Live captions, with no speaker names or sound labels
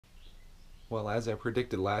Well, as I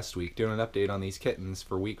predicted last week, doing an update on these kittens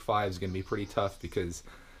for week 5 is going to be pretty tough because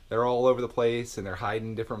they're all over the place and they're hiding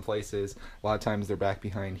in different places. A lot of times they're back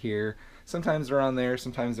behind here. Sometimes they're on there,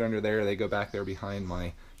 sometimes they're under there. They go back there behind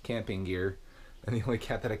my camping gear. And the only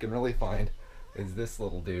cat that I can really find is this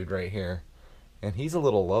little dude right here. And he's a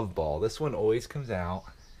little love ball. This one always comes out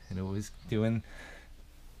and always doing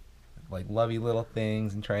like lovey little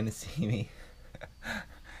things and trying to see me.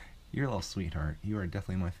 You're a little sweetheart. You are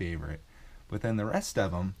definitely my favorite. But then the rest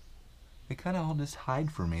of them, they kind of all just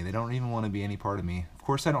hide from me. They don't even want to be any part of me. Of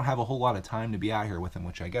course, I don't have a whole lot of time to be out here with them,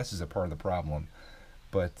 which I guess is a part of the problem.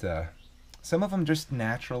 But some of them just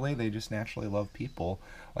naturally, they just naturally love people.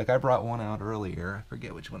 Like I brought one out earlier. I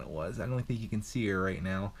forget which one it was. I don't think you can see her right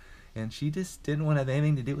now. And she just didn't want to have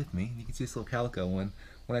anything to do with me. You can see this little calico one.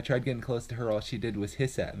 When I tried getting close to her, all she did was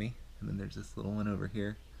hiss at me. And then there's this little one over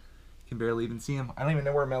here. You can barely even see him. I don't even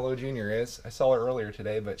know where Melo Jr. is. I saw her earlier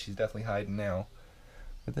today, but she's definitely hiding now.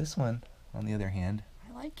 But this one, on the other hand,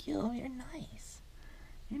 I like you. You're nice.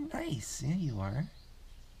 You're nice. Yeah, you are.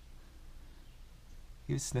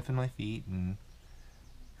 He was sniffing my feet and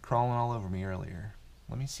crawling all over me earlier.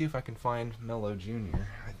 Let me see if I can find Melo Jr.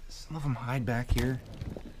 Some of them hide back here.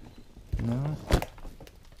 No,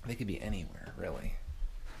 they could be anywhere, really.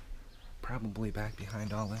 Probably back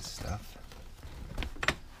behind all this stuff.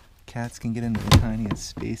 Cats can get into the tiniest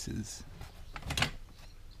spaces.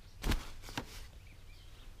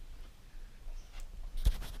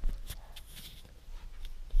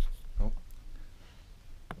 Oh.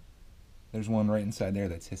 There's one right inside there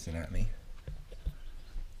that's hissing at me.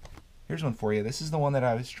 Here's one for you. This is the one that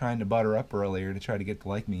I was trying to butter up earlier to try to get to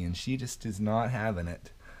like me, and she just is not having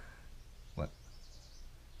it. What?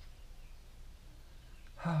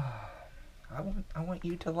 I want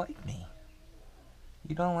you to like me.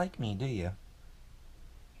 You don't like me, do you?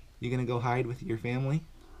 You gonna go hide with your family?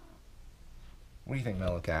 What do you think,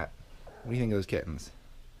 Mellow Cat? What do you think of those kittens?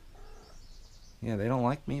 Yeah, they don't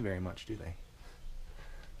like me very much, do they?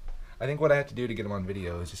 I think what I have to do to get them on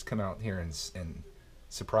video is just come out here and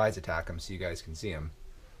surprise attack them so you guys can see them.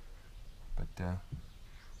 But,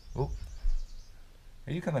 oh,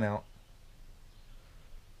 are you coming out?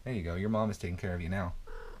 There you go. Your mom is taking care of you now.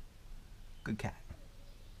 Good cat.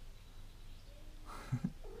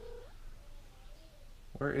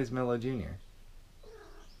 Where is Melo Jr.?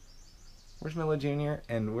 Where's Melo Jr.?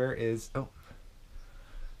 And where is... Oh.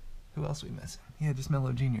 Who else are we missing? Yeah, just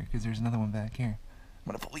Melo Jr. Because there's another one back here.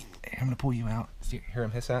 I'm gonna pull you out. Hear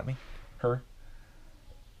him hiss at me? Her?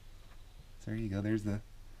 So there you go. There's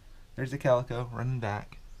the calico running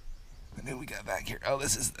back. And who we got back here? Oh,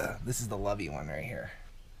 this is the lovey one right here.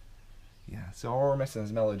 Yeah, so all we're missing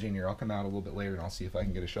is Melo Jr. I'll come out a little bit later and I'll see if I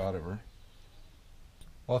can get a shot of her.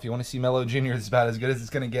 Well, if you want to see Melo Jr., it's about as good as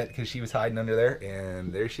it's going to get because she was hiding under there,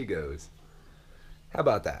 and there she goes. How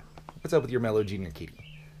about that? What's up with your Melo Jr. kitty?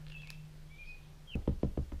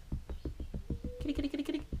 Kitty, kitty, kitty,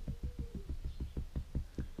 kitty.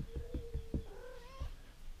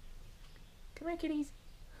 Come here, kitties.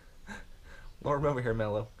 Lord, over here,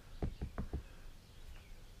 Melo.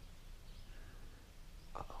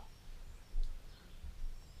 Uh-oh.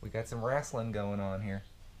 We got some wrestling going on here.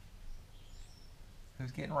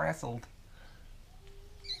 Who's getting wrestled?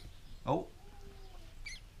 Oh.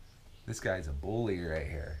 This guy's a bully right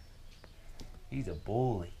here. He's a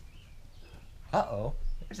bully. Uh-oh.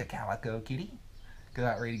 There's a calico kitty.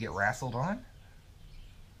 Got ready to get wrestled on.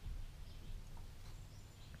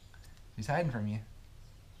 He's hiding from you.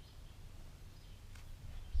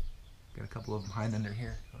 Got a couple of them hiding under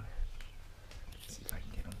here. Let's see if I can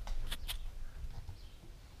get them.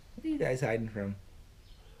 What are you guys hiding from?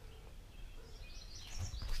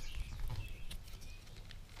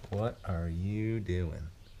 What are you doing?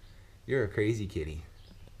 You're a crazy kitty.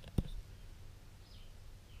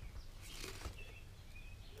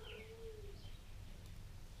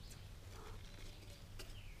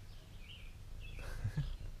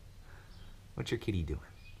 What's your kitty doing?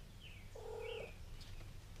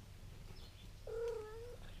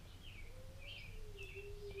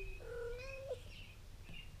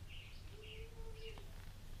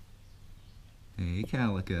 Hey,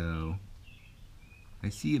 Calico. I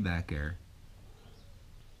see you back there.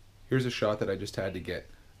 Here's a shot that I just had to get.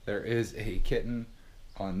 There is a kitten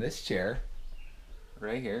on this chair,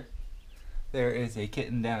 right here. There is a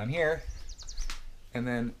kitten down here. And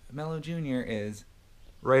then Melo Jr. is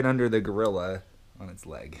right under the gorilla on its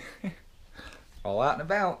leg. All out and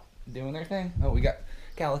about, doing their thing. Oh, we got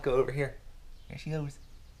Calico over here. There she goes.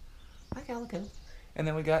 Hi, Calico. And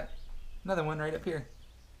then we got another one right up here.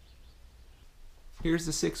 Here's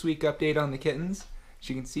the 6-week update on the kittens. As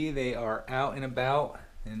you can see, they are out and about.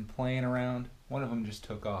 and playing around. One of them just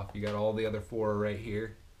took off. You got all the other four right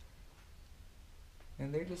here.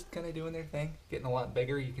 And they're just kind of doing their thing, getting a lot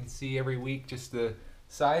bigger. You can see every week just the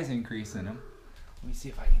size increase in them. Let me see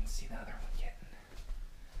if I can see the other one getting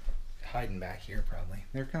hiding back here probably.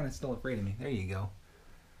 They're kind of still afraid of me. There you go.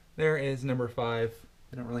 There is number 5.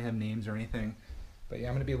 They don't really have names or anything. But yeah,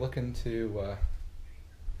 I'm going to be looking to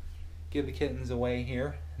give the kittens away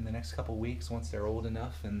here in the next couple weeks once they're old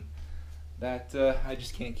enough. And that I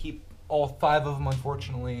just can't keep all 5 of them,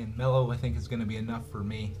 unfortunately. And Melo, I think, is going to be enough for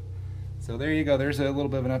me. So there you go. There's a little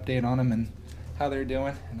bit of an update on them and how they're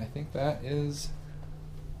doing. And I think that is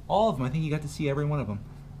all of them. I think you got to see every one of them.